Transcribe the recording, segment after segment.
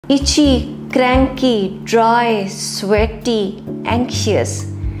Itchy, cranky, dry, sweaty, anxious.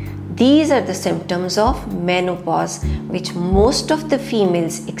 These are the symptoms of menopause which most of the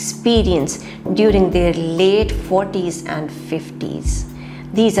females experience during their late 40s and 50s.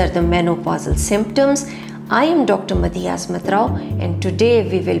 These are the menopausal symptoms. I am Dr. Madhiya Asmat Rao, and today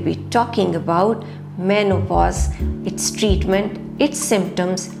we will be talking about menopause, its treatment, its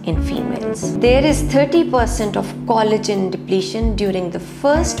symptoms in females. There is 30% of collagen depletion during the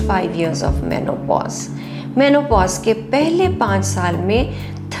first 5 years of menopause. Menopause के पहले 5 साल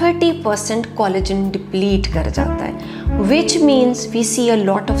में 30% collagen deplete कर जाता है, which means we see a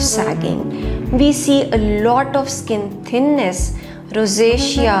lot of sagging, we see a lot of skin thinness,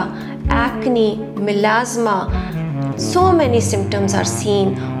 rosacea, acne, melasma. So many symptoms are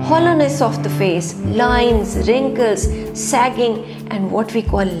seen: hollowness of the face, lines, wrinkles, sagging, and what we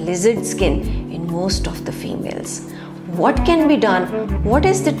call lizard skin in most of the females. What can be done? What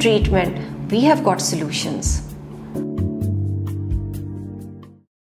is the treatment? We have got solutions.